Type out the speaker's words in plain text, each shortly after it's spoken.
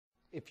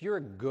If you're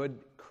a good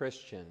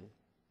Christian,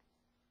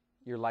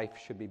 your life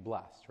should be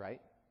blessed,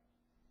 right?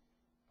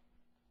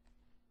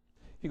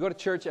 If you go to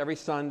church every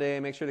Sunday,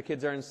 make sure the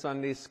kids are in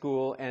Sunday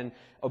school, and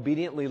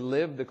obediently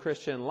live the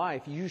Christian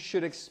life, you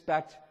should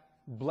expect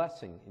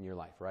blessing in your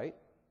life, right?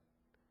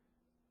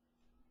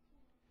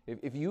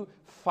 If you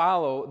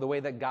follow the way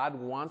that God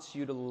wants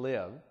you to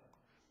live,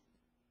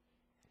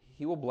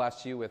 He will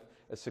bless you with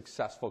a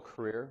successful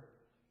career,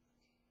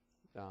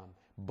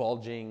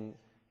 bulging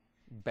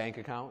bank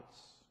accounts,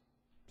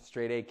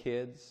 straight-A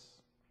kids,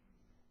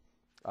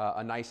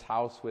 a nice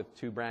house with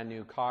 2 brand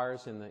new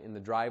cars in the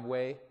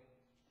driveway,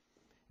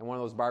 and one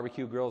of those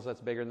barbecue grills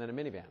that's bigger than a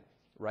minivan,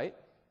 right?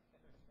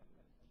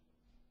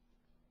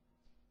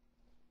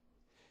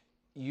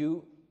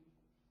 You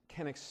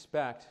can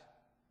expect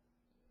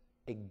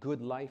a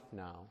good life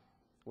now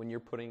when you're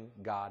putting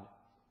God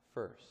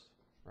first,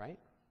 right?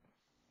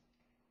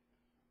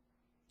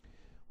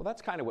 Well,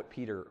 that's kind of what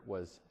Peter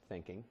was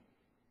thinking.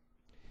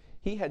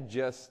 He had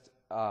just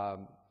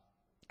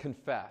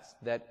confessed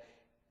that,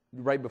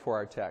 right before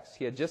our text,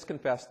 he had just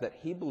confessed that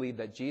he believed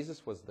that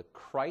Jesus was the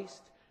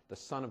Christ, the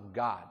Son of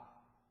God.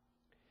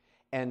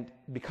 And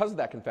because of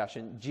that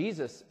confession,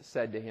 Jesus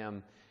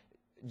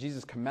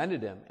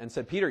commended him and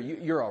said, Peter,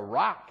 you're a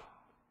rock,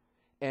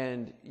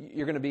 and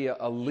you're going to be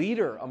a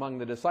leader among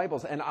the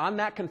disciples. And on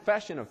that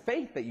confession of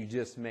faith that you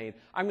just made,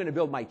 I'm going to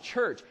build my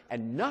church,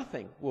 and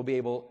nothing will be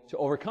able to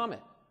overcome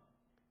it.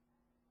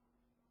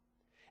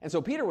 And so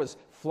Peter was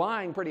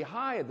flying pretty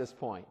high at this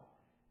point.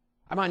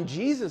 I'm on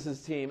Jesus'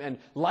 team, and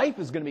life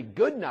is going to be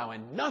good now,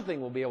 and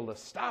nothing will be able to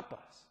stop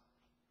us.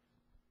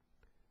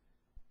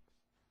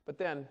 But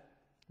then,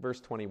 verse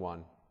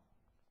 21,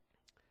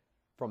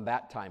 from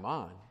that time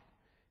on,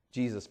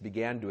 Jesus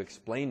began to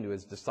explain to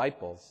his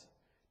disciples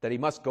that he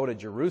must go to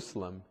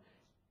Jerusalem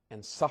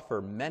and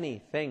suffer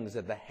many things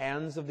at the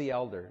hands of the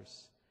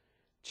elders,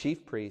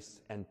 chief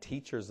priests, and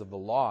teachers of the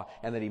law,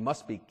 and that he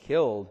must be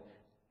killed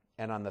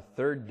and on the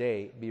 3rd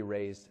day be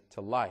raised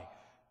to life.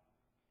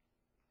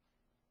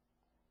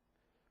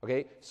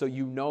 Okay, so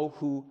you know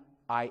who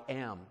I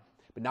am.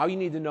 But now you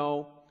need to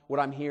know what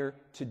I'm here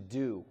to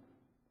do.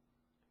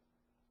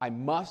 I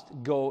must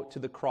go to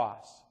the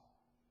cross.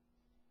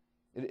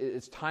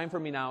 It's time for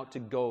me now to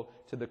go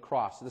to the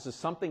cross. This is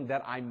something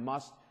that I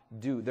must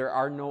do. There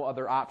are no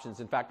other options.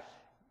 In fact,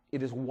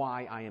 it is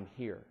why I am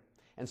here.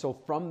 And so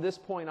from this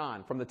point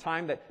on, from the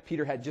time that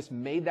Peter had just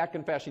made that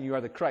confession, you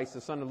are the Christ,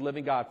 the Son of the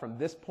living God, from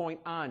this point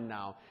on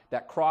now,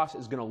 that cross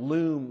is going to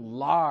loom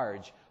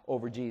large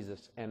over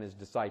Jesus and his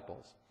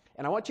disciples.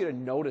 And I want you to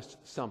notice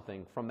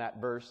something from that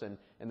verse, and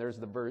there's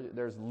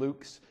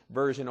Luke's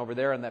version over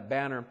there on that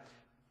banner,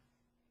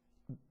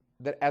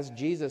 that as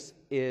Jesus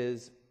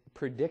is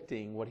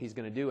predicting what he's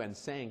going to do and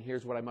saying,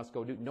 here's what I must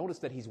go do, notice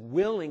that he's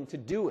willing to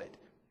do it.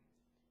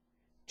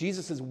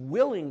 Jesus is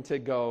willing to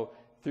go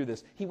through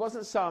this. He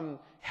wasn't some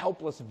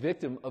helpless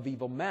victim of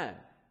evil men.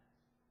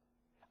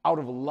 Out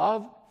of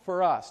love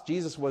for us,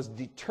 Jesus was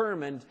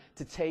determined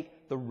to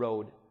take the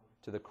road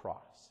to the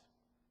cross.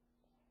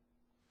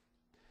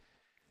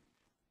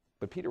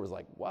 But Peter was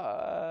like,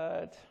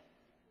 what?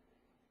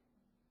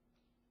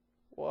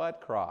 What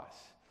cross?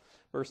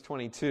 Verse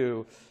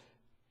 22,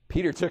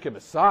 Peter took him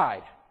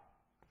aside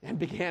and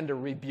began to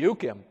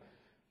rebuke him.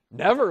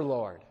 Never,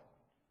 Lord,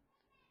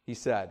 he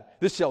said,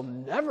 this shall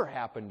never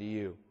happen to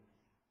you.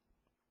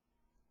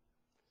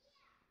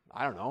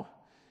 I don't know.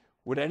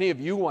 Would any of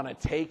you want to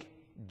take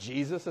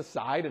Jesus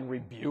aside and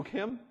rebuke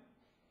him?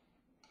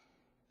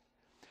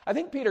 I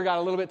think Peter got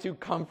a little bit too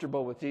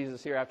comfortable with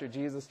Jesus here after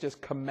Jesus just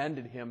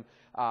commended him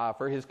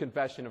for his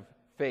confession of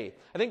faith.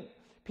 I think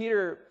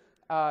Peter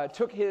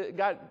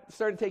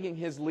started taking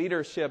his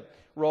leadership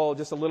role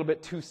just a little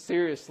bit too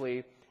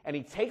seriously, and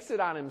he takes it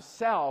on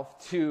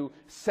himself to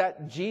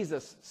set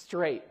Jesus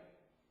straight.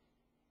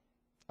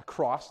 A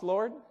cross,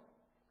 Lord?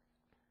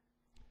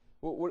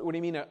 What do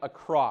you mean a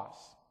cross?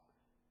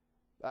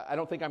 I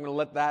don't think I'm going to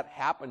let that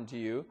happen to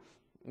you,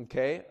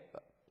 okay?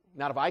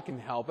 Not if I can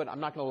help it. I'm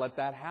not going to let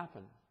that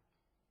happen.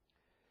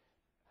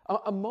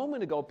 A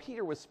moment ago,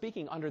 Peter was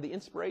speaking under the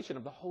inspiration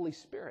of the Holy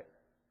Spirit.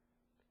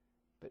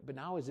 But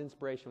now his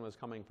inspiration was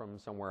coming from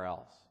somewhere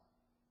else.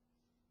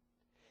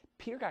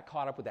 Peter got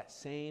caught up with that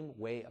same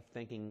way of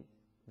thinking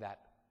that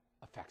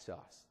affects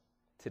us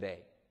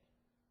today.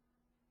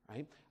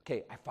 Right?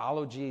 Okay, I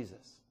follow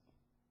Jesus.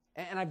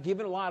 And I've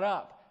given a lot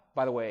up,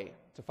 by the way,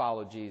 to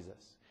follow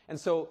Jesus. And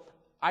so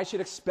I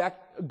should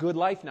expect a good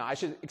life now. I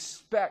should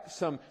expect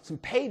some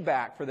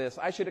payback for this.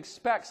 I should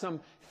expect some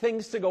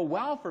things to go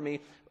well for me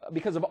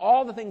because of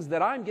all the things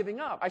that I'm giving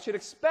up. I should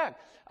expect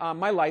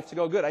my life to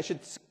go good. I should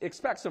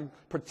expect some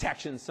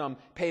protection, some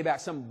payback,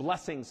 some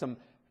blessings, some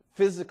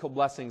physical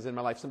blessings in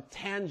my life, some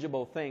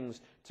tangible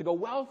things to go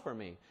well for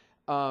me.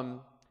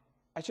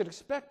 I should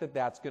expect that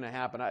that's going to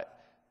happen. I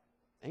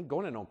ain't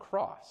going to no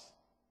cross.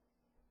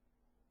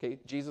 Okay,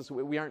 Jesus,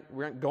 we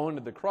aren't going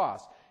to the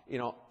cross. You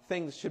know,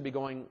 things should be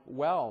going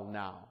well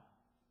now.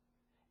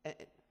 I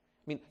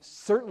mean,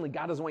 certainly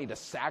God doesn't want you to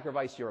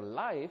sacrifice your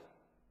life.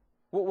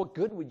 Well, what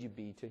good would you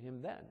be to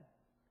him then?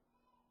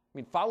 I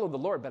mean, follow the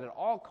Lord, but at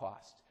all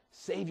costs,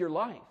 save your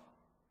life.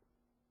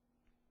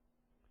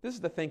 This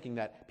is the thinking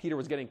that Peter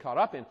was getting caught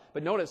up in.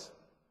 But notice,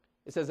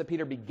 it says that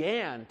Peter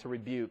began to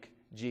rebuke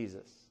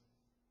Jesus.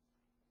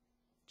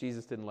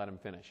 Jesus didn't let him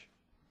finish.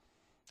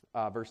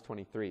 Verse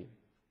 23.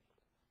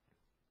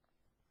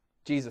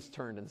 Jesus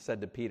turned and said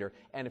to Peter,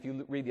 and if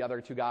you read the other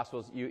two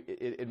Gospels,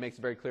 it makes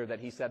it very clear that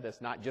he said this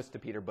not just to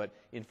Peter, but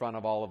in front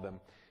of all of them.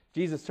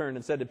 Jesus turned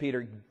and said to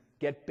Peter,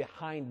 "Get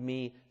behind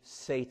me,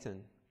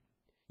 Satan.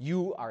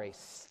 You are a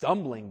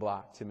stumbling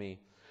block to me.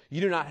 You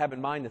do not have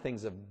in mind the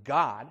things of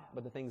God,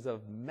 but the things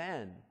of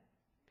men."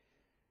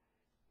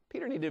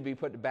 Peter needed to be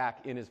put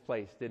back in his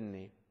place, didn't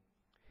he?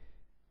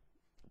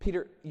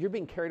 Peter, you're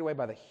being carried away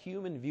by the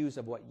human views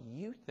of what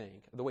you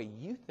think, the way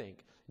you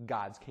think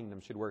God's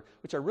kingdom should work,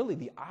 which are really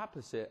the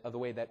opposite of the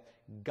way that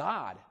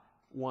God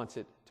wants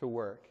it to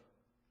work.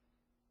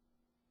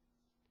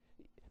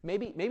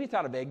 Maybe it's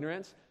out of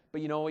ignorance, but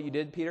you know what you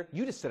did, Peter?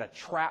 You just set a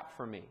trap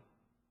for me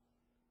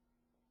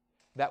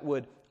that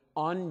would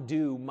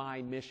undo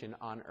my mission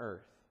on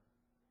earth.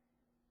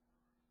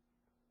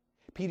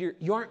 Peter,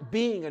 you aren't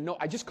being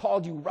I just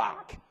called you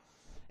rock.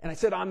 And I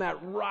said, on that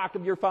rock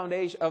of your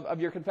foundation, of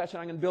your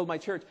confession, I'm going to build my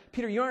church.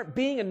 Peter, you aren't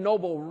being a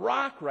noble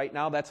rock right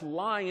now that's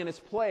lying in its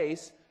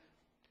place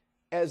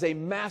as a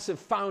massive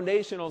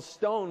foundational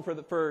stone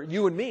for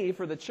you and me,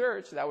 for the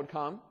church that would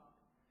come.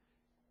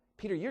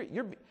 Peter,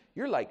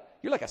 you're like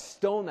a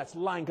stone that's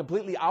lying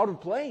completely out of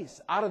place,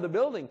 out of the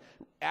building,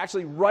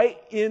 actually right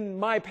in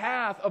my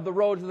path of the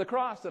road to the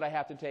cross that I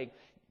have to take.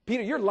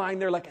 Peter, you're lying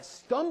there like a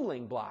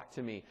stumbling block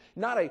to me,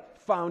 not a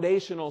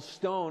foundational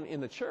stone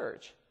in the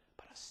church,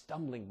 but a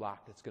stumbling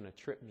block that's going to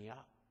trip me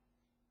up.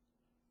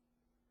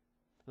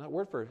 And that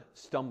word for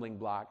stumbling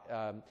block,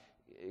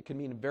 it can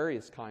mean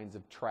various kinds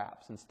of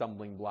traps and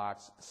stumbling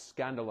blocks.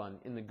 Scandalon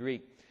in the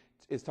Greek,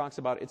 it talks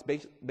about, it's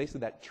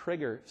basically that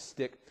trigger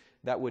stick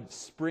that would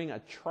spring a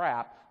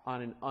trap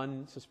on an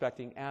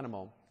unsuspecting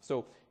animal.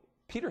 So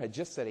Peter had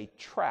just set a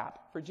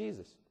trap for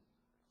Jesus.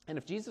 And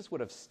if Jesus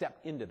would have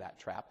stepped into that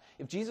trap,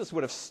 if Jesus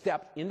would have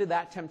stepped into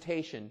that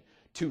temptation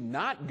to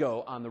not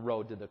go on the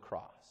road to the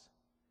cross,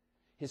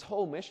 his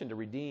whole mission to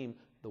redeem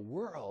the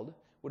world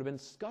would have been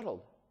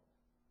scuttled.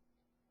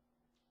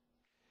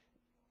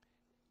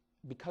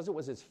 Because it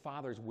was his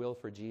Father's will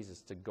for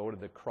Jesus to go to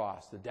the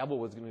cross, the devil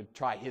was going to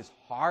try his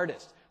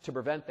hardest to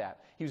prevent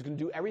that. He was going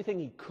to do everything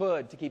he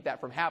could to keep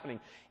that from happening.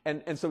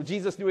 And so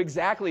Jesus knew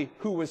exactly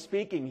who was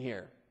speaking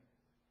here.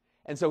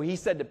 And so he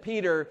said to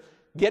Peter,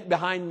 "Get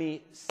behind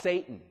me,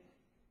 Satan,"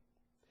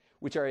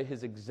 which are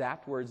his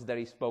exact words that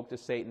he spoke to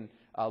Satan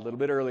a little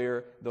bit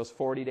earlier, those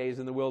 40 days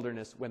in the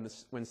wilderness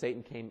when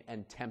Satan came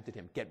and tempted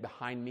him. "Get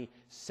behind me,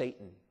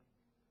 Satan."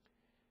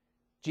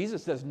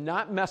 Jesus does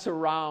not mess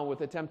around with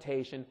the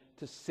temptation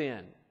to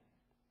sin.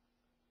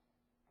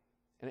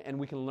 And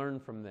we can learn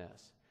from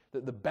this.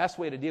 The best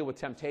way to deal with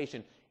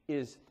temptation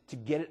is to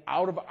get it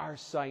out of our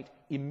sight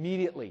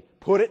immediately.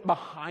 Put it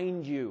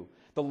behind you.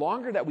 The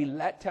longer that we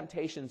let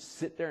temptation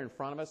sit there in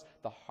front of us,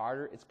 the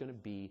harder it's going to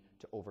be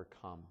to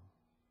overcome.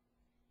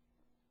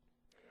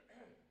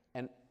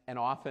 And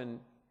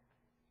often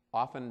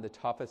the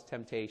toughest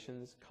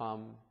temptations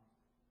come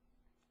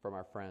from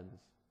our friends.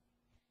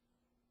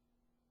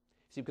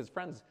 See, because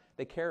friends,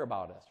 they care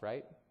about us,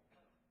 right?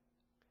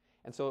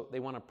 And so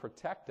they want to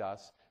protect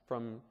us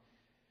from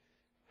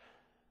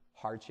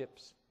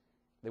hardships.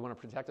 They want to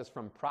protect us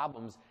from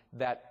problems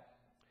that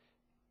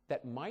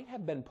might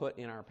have been put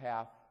in our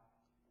path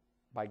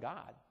by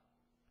God,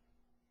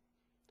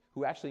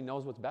 who actually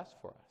knows what's best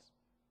for us.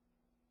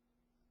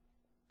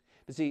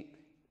 But see,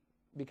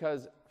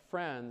 because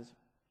friends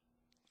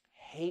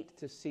hate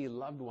to see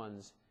loved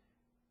ones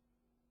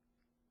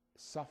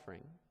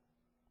suffering,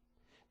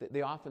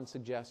 they often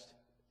suggest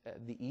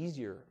the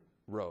easier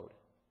road,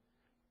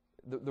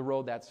 the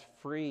road that's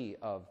free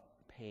of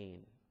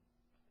pain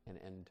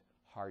and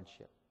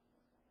hardship.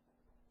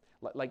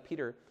 Like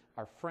Peter,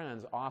 our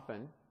friends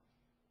often,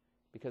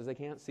 because they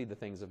can't see the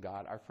things of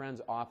God, our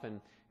friends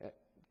often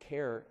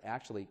care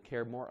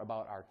more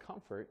about our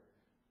comfort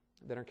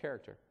than our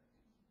character,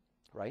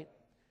 right?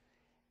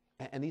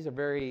 And these are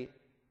very,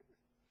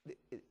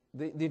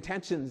 the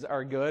intentions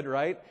are good,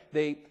 right?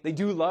 They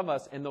do love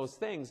us and those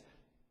things,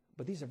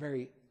 but these are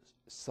very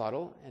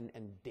subtle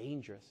and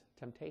dangerous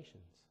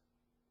temptations.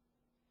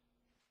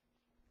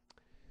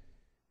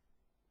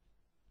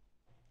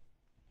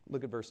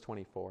 Look at verse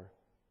 24.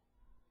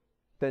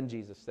 Then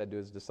Jesus said to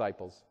his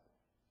disciples,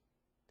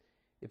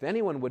 "If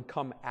anyone would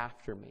come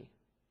after me,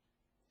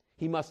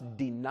 he must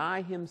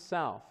deny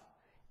himself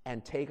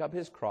and take up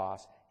his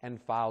cross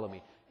and follow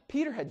me."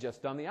 Peter had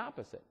just done the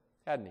opposite,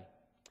 hadn't he?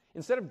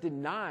 Instead of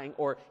denying,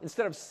 or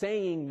instead of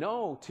saying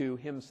no to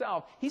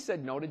himself, he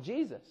said no to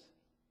Jesus.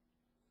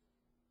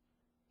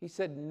 He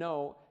said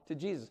no to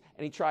Jesus,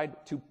 and he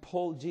tried to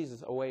pull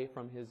Jesus away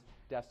from his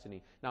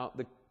destiny. Now,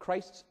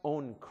 Christ's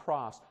own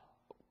cross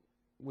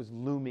was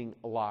looming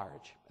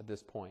large at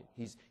this point.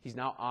 He's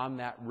now on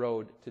that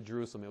road to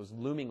Jerusalem. It was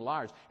looming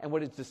large. And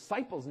what his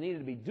disciples needed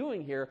to be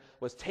doing here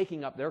was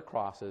taking up their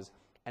crosses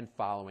and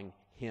following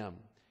him.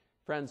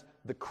 Friends,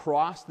 the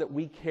cross that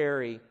we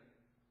carry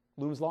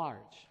looms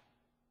large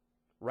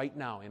right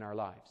now in our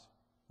lives.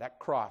 That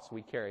cross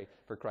we carry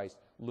for Christ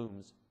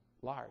looms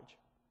large.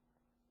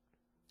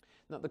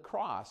 Now, the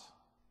cross,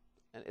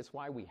 and it's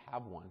why we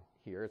have one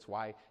here. It's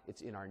why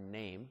it's in our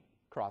name,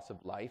 Cross of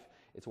Life.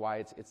 It's why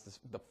it's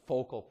the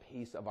focal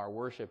piece of our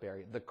worship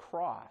area. The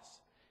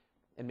cross,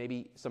 and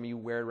maybe some of you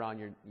wear it around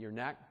your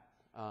neck.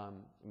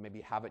 Maybe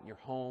you have it in your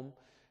home,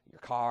 your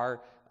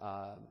car,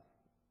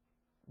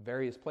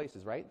 various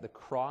places, right? The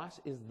cross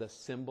is the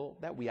symbol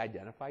that we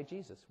identify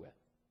Jesus with.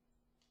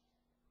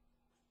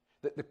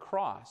 The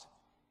cross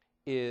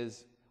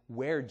is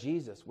where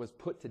Jesus was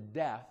put to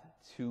death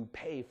to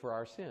pay for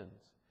our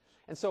sins.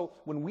 And so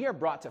when we are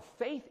brought to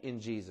faith in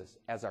Jesus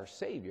as our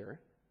Savior,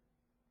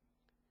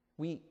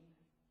 we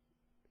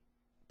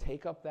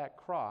take up that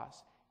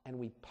cross and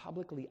we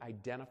publicly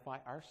identify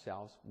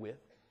ourselves with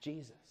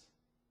Jesus.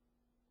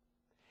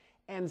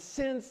 And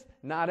since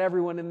not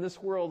everyone in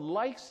this world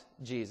likes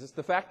Jesus,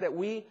 the fact that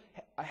we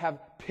have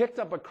picked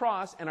up a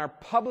cross and are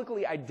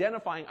publicly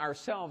identifying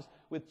ourselves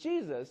with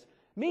Jesus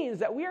means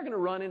that we are going to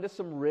run into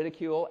some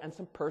ridicule and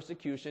some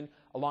persecution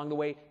along the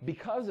way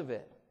because of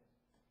it.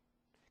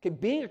 Okay,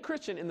 being a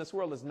Christian in this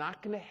world is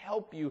not going to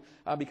help you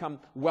become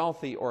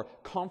wealthy or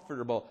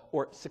comfortable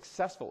or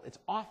successful. It's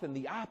often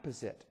the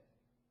opposite.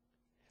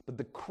 But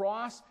the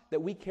cross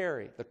that we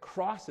carry, the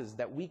crosses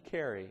that we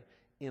carry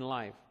in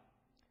life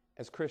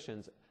as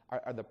Christians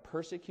are the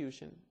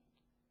persecution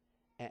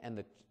and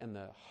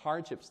the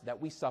hardships that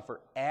we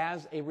suffer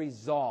as a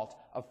result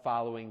of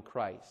following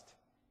Christ.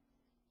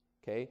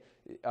 Okay,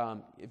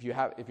 if you're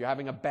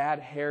having a bad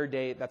hair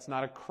day, that's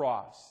not a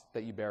cross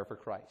that you bear for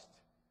Christ.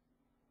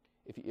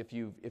 If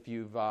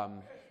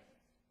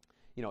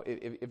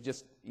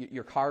just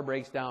your car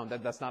breaks down,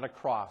 that's not a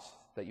cross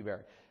that you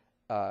bear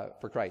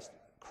for Christ.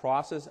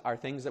 Crosses are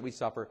things that we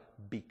suffer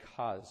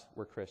because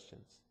we're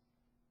Christians.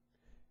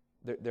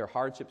 They're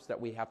hardships that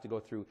we have to go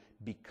through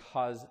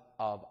because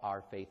of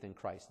our faith in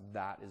Christ.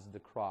 That is the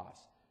cross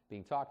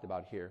being talked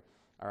about here.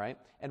 All right?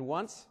 And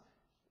once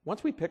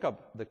we pick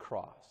up the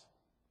cross,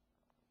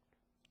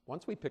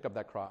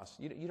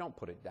 you don't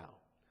put it down.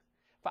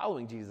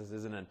 Following Jesus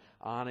isn't an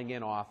on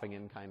again, off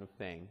again kind of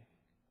thing.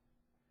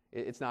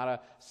 It's not a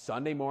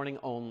Sunday morning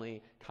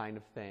only kind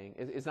of thing.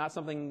 It's not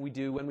something we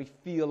do when we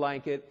feel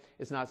like it.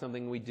 It's not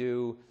something we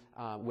do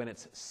when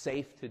it's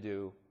safe to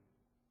do.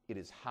 It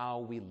is how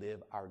we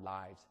live our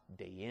lives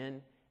day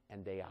in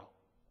and day out.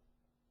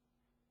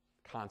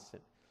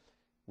 Constant.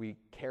 We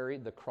carry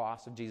the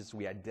cross of Jesus.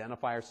 We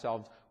identify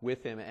ourselves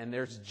with Him, and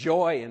there's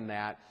joy in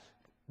that,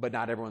 but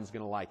not everyone's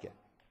going to like it.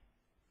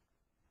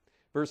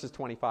 Verses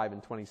 25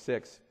 and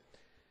 26.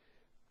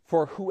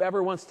 For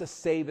whoever wants to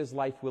save his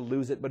life will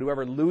lose it, but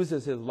whoever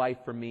loses his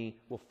life for me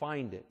will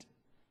find it.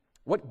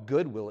 What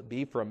good will it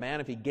be for a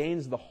man if he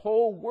gains the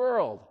whole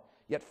world,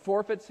 yet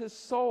forfeits his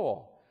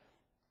soul?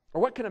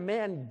 Or what can a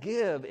man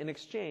give in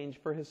exchange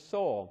for his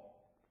soul?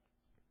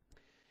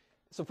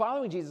 So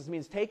following Jesus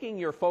means taking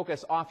your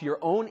focus off your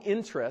own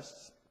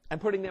interests and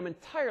putting them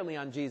entirely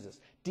on Jesus,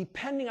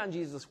 depending on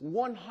Jesus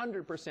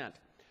 100%.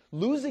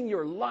 Losing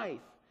your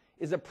life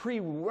is a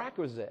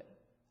prerequisite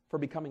for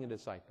becoming a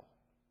disciple.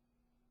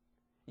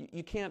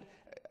 You can't,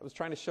 I was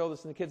trying to show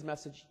this in the kids'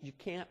 message, you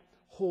can't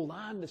hold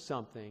on to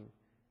something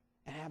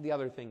and have the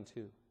other thing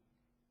too.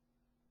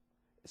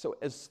 So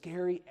as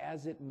scary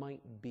as it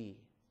might be,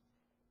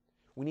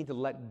 we need to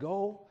let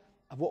go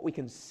of what we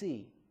can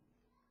see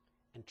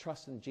and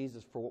trust in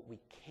Jesus for what we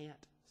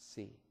can't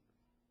see.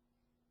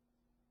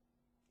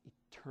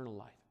 Eternal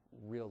life,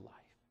 real life.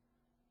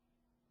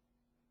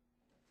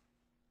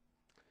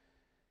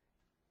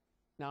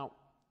 Now,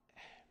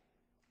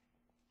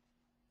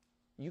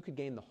 you could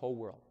gain the whole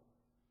world.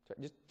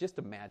 Just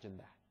imagine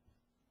that.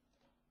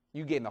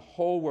 You gain the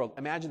whole world.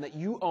 Imagine that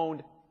you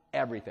owned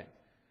everything.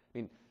 I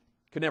mean,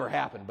 could never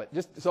happen, but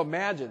so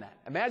imagine that.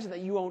 Imagine that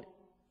you owned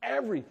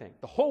everything,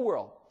 the whole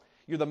world.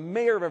 You're the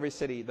mayor of every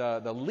city,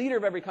 the leader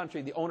of every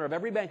country, the owner of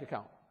every bank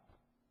account.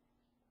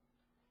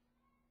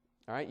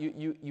 All right,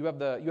 you have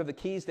the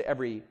keys to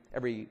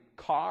every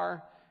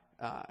car,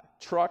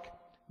 truck,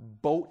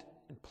 boat,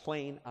 and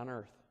plane on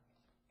earth.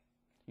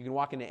 You can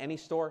walk into any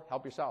store,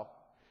 help yourself.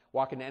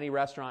 Walk into any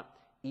restaurant,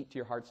 eat to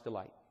your heart's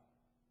delight.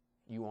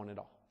 You own it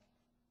all.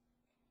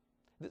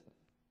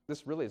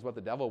 This really is what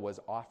the devil was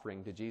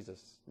offering to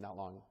Jesus not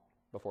long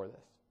before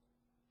this.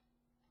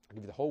 I'll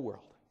give you the whole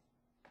world.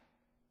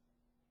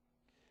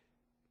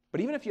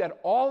 But even if you had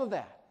all of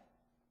that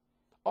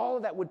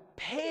would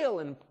pale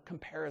in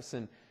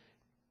comparison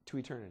to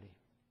eternity.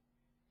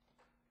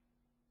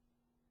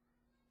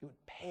 It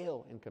would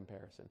pale in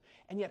comparison.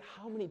 And yet,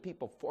 how many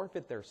people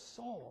forfeit their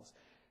souls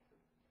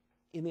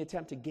in the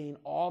attempt to gain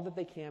all that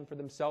they can for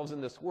themselves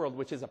in this world,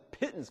 which is a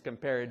pittance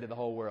compared to the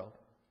whole world?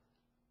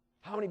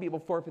 How many people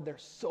forfeit their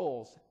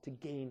souls to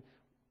gain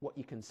what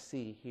you can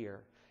see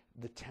here,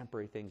 the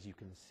temporary things you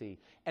can see?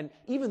 And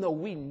even though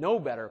we know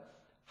better,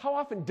 how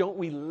often don't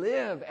we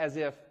live as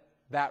if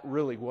that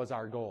really was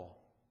our goal?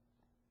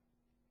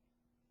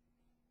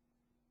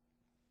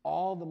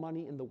 All the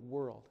money in the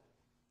world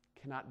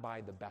cannot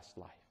buy the best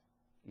life,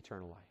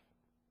 eternal life.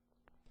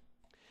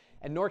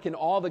 And nor can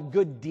all the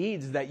good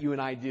deeds that you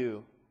and I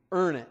do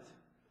earn it.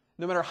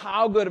 No matter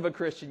how good of a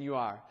Christian you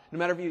are, no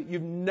matter if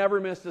you've never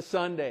missed a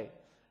Sunday,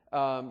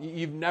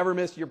 you've never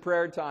missed your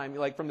prayer time,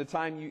 like from the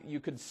time you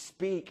could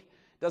speak,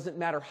 doesn't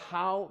matter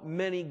how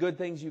many good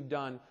things you've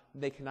done,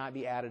 they cannot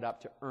be added up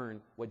to earn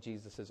what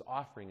Jesus is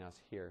offering us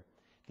here.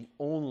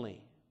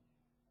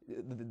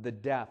 The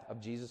death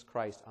of Jesus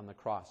Christ on the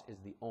cross is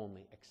the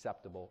only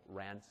acceptable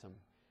ransom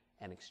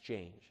and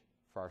exchange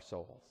for our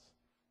souls.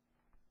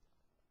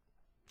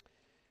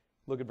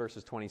 Look at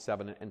verses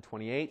 27 and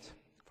 28.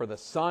 For the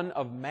Son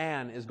of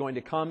Man is going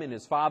to come in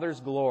his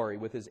Father's glory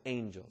with his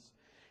angels,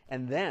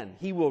 and then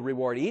he will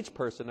reward each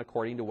person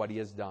according to what he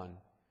has done.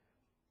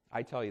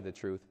 I tell you the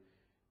truth,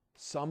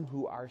 some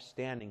who are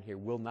standing here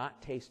will not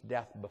taste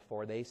death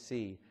before they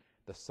see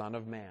the Son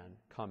of Man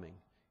coming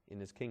in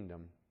his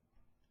kingdom.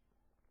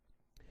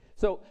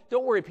 So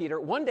don't worry, Peter.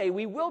 One day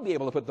we will be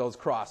able to put those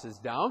crosses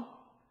down,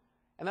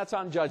 and that's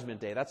on Judgment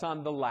Day. That's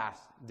on the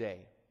last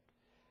day.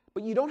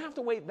 But you don't have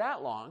to wait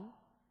that long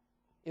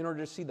in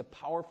order to see the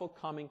powerful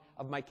coming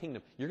of my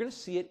kingdom. You're going to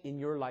see it in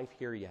your life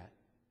here yet.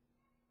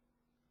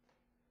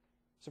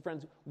 So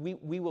friends,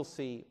 we will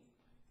see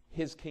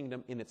his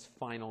kingdom in its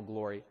final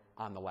glory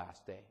on the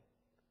last day.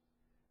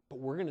 But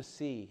we're going to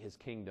see his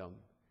kingdom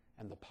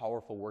and the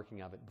powerful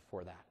working of it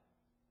before that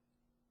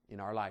in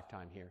our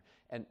lifetime here.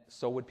 And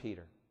so would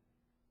Peter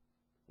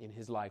in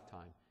his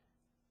lifetime.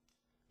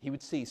 He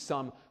would see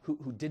some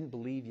who didn't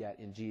believe yet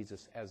in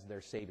Jesus as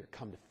their Savior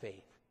come to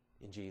faith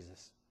in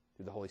Jesus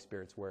through the Holy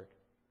Spirit's work.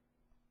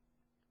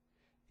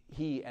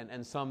 He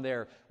and some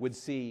there would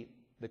see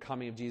the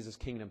coming of Jesus'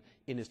 kingdom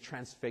in his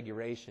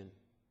transfiguration,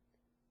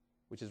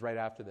 which is right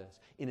after this,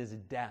 in his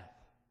death,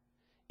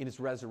 in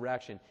his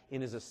resurrection,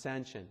 in his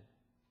ascension,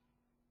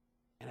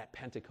 and at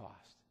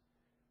Pentecost.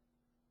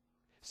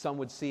 Some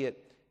would see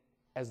it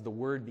as the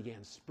word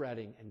began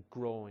spreading and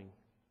growing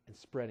and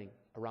spreading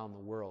around the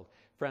world.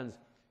 Friends,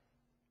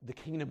 the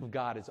kingdom of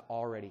God is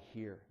already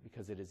here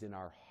because it is in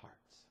our hearts.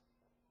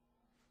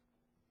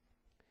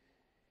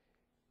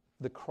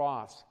 The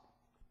cross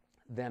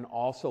then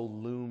also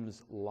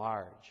looms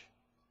large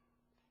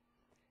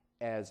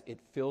as it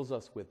fills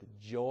us with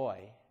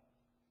joy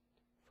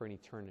for an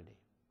eternity.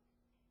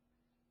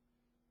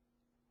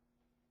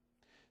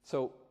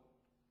 So,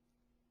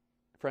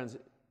 friends,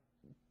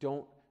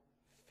 don't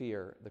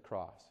fear the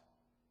cross.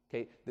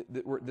 Okay,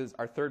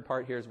 our third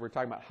part here is we're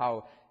talking about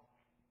how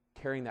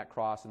carrying that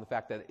cross and the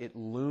fact that it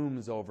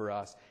looms over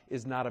us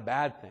is not a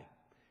bad thing.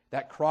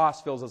 That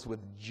cross fills us with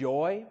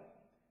joy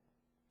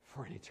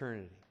for an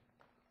eternity.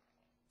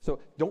 So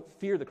don't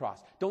fear the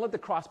cross. Don't let the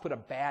cross put a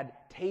bad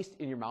taste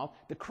in your mouth.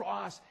 The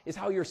cross is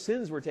how your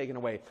sins were taken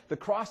away. The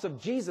cross of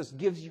Jesus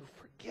gives you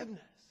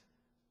forgiveness.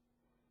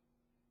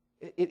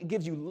 It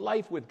gives you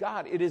life with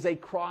God. It is a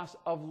cross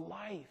of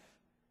life.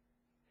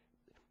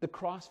 The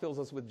cross fills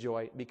us with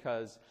joy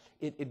because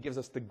it gives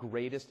us the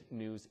greatest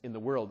news in the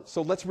world.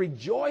 So let's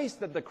rejoice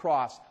that the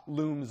cross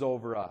looms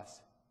over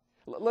us.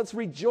 Let's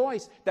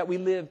rejoice that we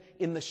live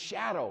in the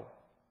shadow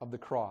of the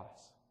cross.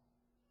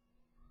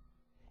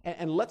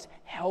 And let's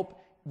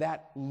help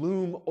that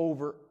loom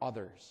over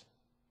others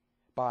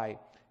by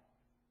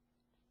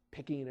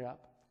picking it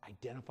up,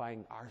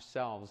 identifying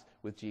ourselves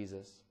with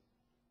Jesus,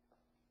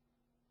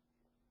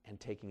 and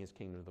taking his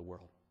kingdom to the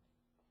world.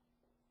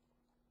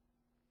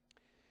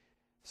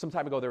 Some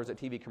time ago, there was a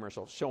TV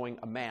commercial showing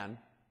a man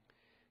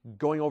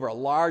going over a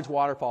large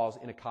waterfalls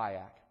in a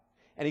kayak.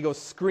 And he goes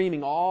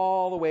screaming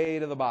all the way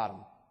to the bottom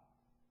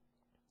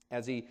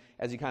as he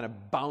kind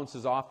of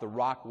bounces off the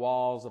rock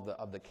walls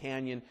of the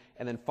canyon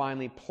and then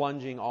finally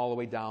plunging all the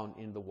way down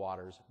into the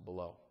waters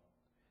below.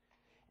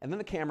 And then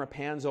the camera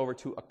pans over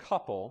to a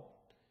couple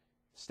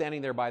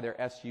standing there by their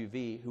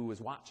SUV who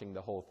was watching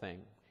the whole thing.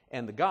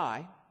 And the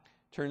guy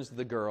turns to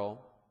the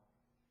girl,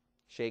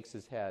 shakes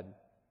his head,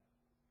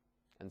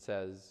 and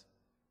says,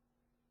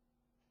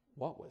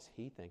 "What was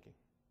he thinking?"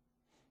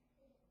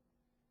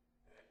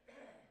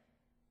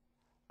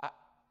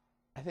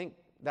 I think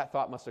that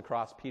thought must have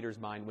crossed Peter's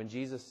mind when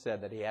Jesus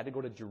said that he had to go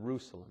to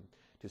Jerusalem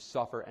to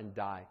suffer and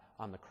die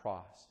on the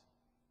cross.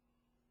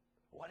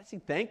 What is he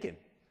thinking?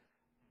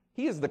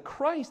 He is the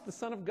Christ, the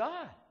Son of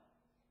God.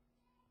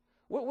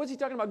 What's he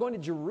talking about going to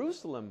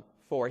Jerusalem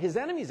for? His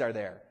enemies are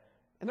there,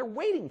 and they're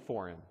waiting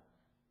for him.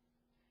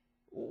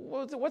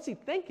 What's he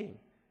thinking?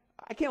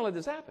 I can't let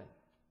this happen.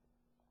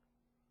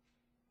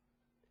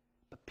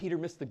 But Peter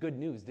missed the good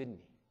news, didn't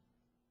he?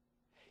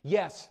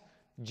 Yes,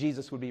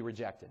 Jesus would be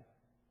rejected.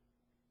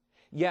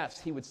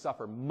 Yes, he would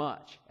suffer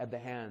much at the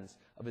hands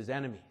of his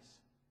enemies.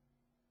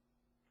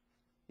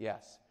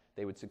 Yes,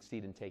 they would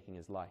succeed in taking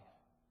his life.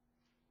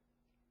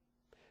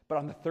 But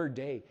on the third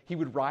day, he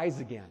would rise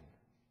again.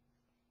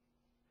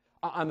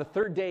 On the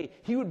third day,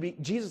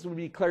 Jesus would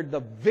be declared the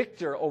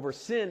victor over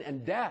sin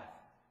and death.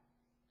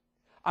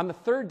 On the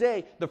third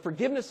day, the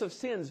forgiveness of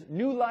sins,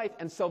 new life,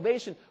 and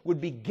salvation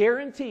would be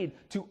guaranteed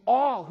to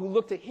all who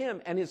look to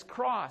him and his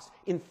cross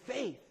in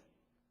faith.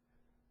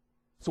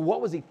 So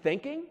what was he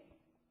thinking?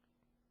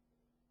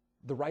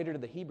 The writer to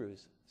the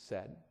Hebrews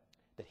said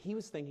that he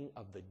was thinking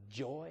of the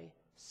joy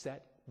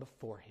set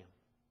before him.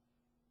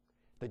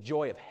 The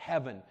joy of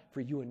heaven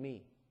for you and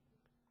me.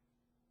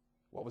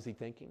 What was he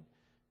thinking?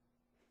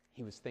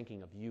 He was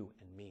thinking of you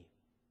and me.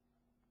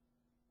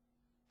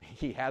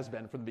 He has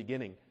been from the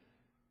beginning.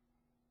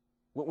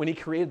 When he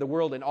created the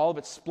world in all of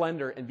its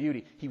splendor and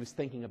beauty, he was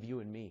thinking of you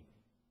and me.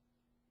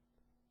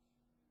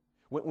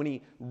 When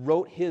he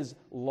wrote his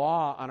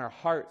law on our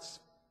hearts,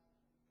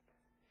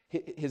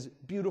 his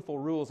beautiful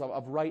rules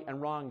of right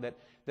and wrong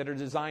that are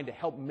designed to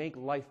help make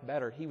life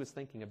better, he was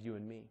thinking of you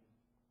and me.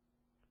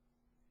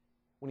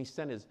 When he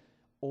sent his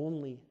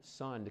only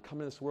Son to come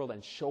into this world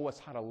and show us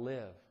how to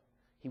live,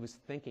 he was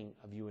thinking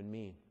of you and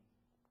me.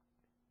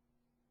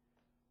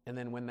 And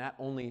then when that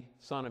only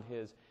Son of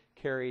his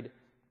carried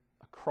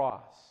a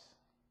cross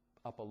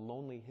up a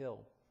lonely hill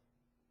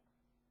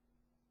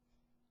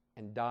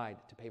and died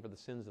to pay for the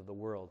sins of the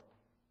world,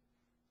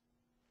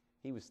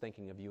 he was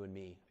thinking of you and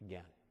me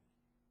again.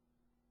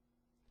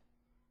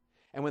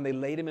 And when they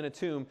laid him in a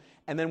tomb,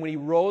 and then when he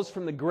rose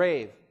from the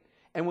grave,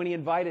 and when he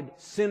invited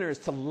sinners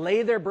to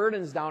lay their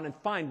burdens down and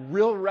find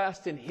real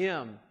rest in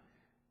him,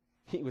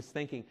 he was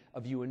thinking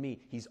of you and me.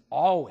 He's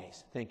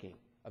always thinking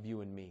of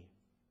you and me.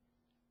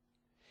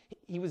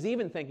 He was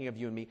even thinking of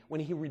you and me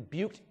when he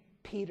rebuked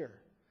Peter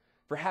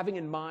for having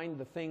in mind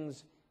the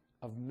things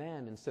of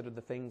men instead of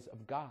the things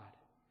of God.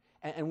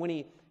 And when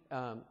he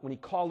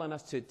called on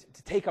us to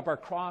take up our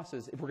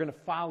crosses if we're going to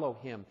follow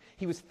him,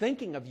 he was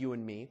thinking of you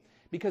and me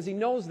because he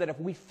knows that if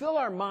we fill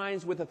our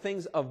minds with the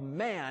things of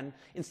man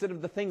instead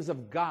of the things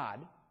of God,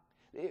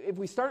 if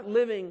we start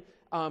living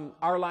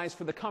our lives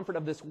for the comfort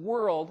of this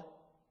world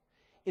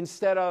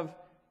instead of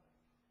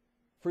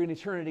for an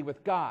eternity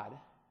with God,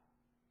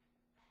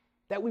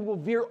 that we will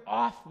veer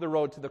off the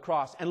road to the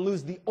cross and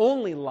lose the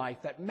only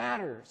life that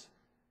matters.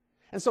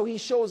 And so he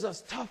shows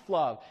us tough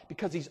love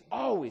because he's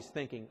always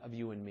thinking of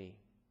you and me.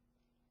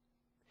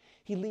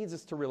 He leads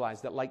us to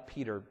realize that, like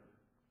Peter,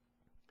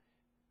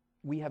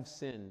 we have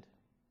sinned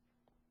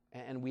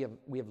and we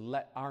have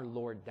let our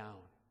Lord down.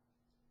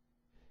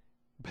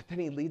 But then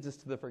he leads us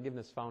to the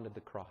forgiveness found at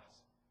the cross.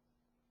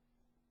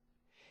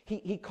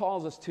 He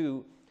calls us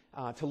to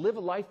live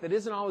a life that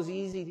isn't always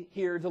easy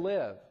here to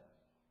live,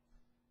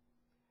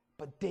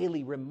 but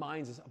daily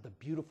reminds us of the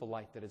beautiful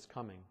life that is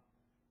coming.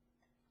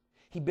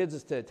 He bids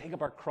us to take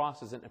up our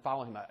crosses and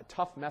follow him, a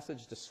tough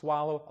message to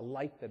swallow, a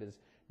life that is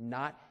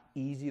not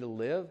easy to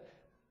live.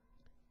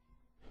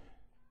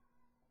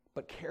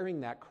 But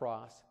carrying that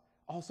cross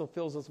also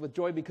fills us with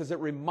joy because it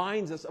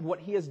reminds us of what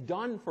he has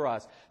done for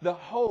us, the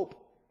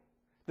hope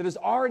that has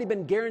already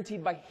been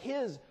guaranteed by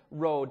his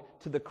road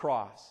to the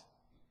cross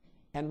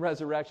and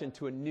resurrection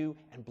to a new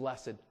and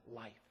blessed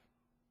life.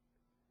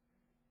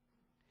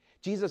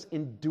 Jesus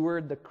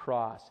endured the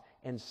cross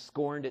and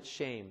scorned its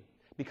shame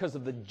because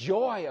of the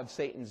joy of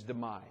Satan's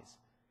demise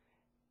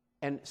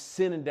and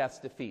sin and death's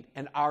defeat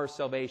and our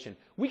salvation.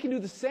 We can do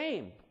the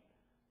same.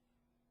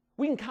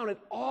 We can count it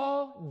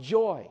all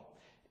joy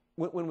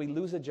when we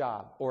lose a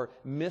job or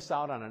miss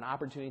out on an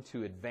opportunity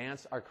to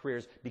advance our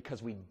careers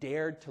because we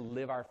dared to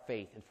live our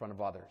faith in front of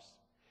others.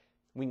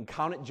 We can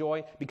count it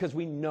joy because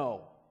we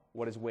know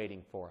what is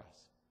waiting for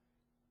us.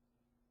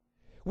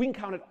 We can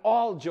count it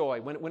all joy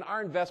when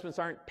our investments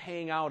aren't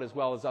paying out as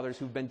well as others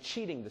who've been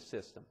cheating the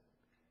system.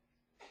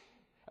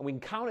 And we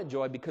can count it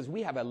joy because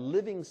we have a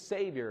living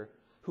Savior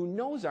who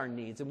knows our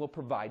needs and will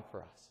provide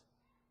for us.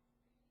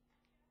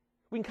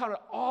 We can count it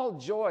all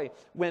joy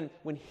when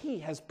he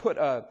has put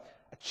a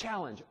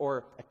challenge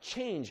or a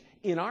change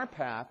in our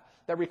path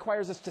that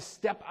requires us to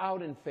step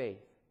out in faith.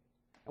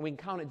 And we can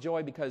count it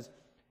joy because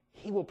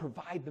he will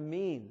provide the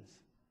means.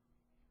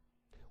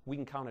 We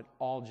can count it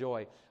all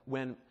joy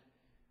when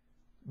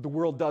the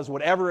world does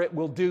whatever it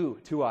will do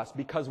to us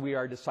because we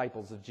are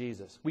disciples of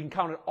Jesus. We can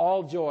count it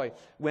all joy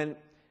when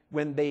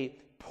they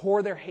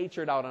pour their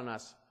hatred out on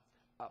us,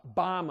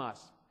 bomb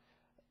us,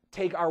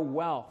 take our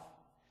wealth,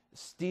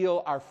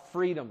 steal our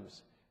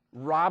freedoms,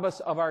 rob us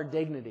of our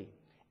dignity.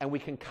 And we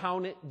can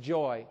count it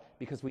joy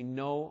because we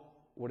know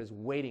what is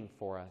waiting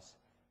for us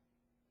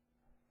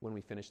when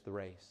we finish the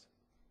race.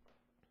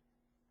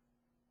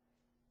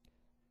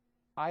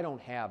 I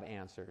don't have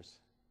answers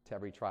to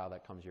every trial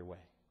that comes your way.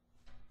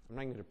 I'm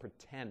not going to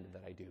pretend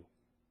that I do.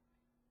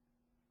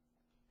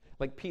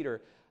 Like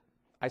Peter,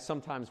 I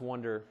sometimes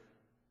wonder,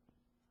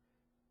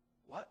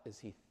 what is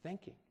he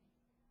thinking?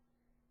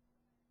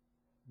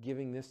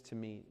 Giving this to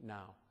me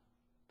now.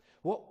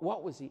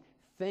 What was he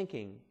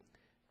thinking?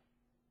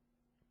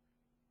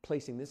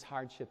 Placing this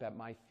hardship at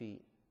my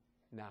feet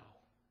now.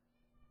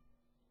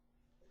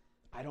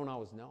 I don't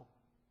always know.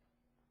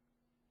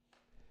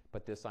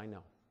 But this I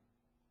know.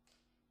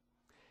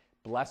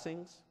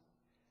 Blessings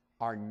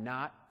are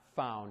not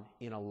found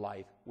in a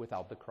life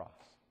without the cross.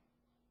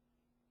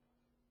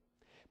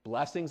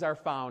 Blessings are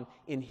found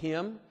in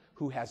him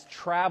who has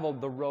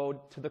traveled the road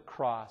to the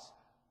cross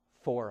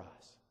for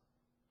us.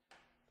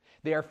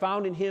 They are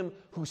found in him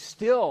who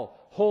still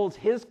holds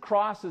his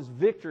cross's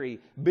victory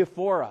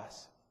before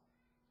us.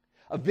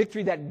 A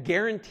victory that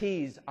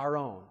guarantees our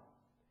own.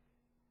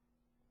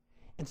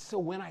 And so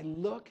when I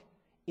look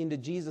into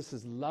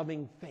Jesus'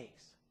 loving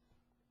face,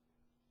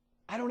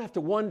 I don't have to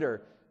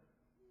wonder,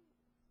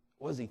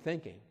 what is he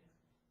thinking?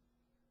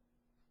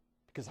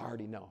 Because I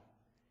already know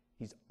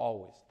he's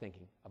always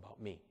thinking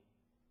about me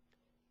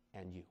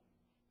and you.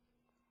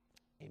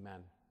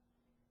 Amen.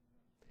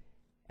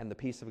 And the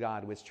peace of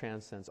God, which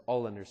transcends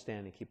all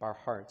understanding, keep our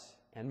hearts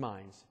and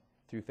minds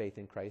through faith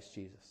in Christ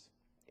Jesus.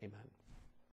 Amen.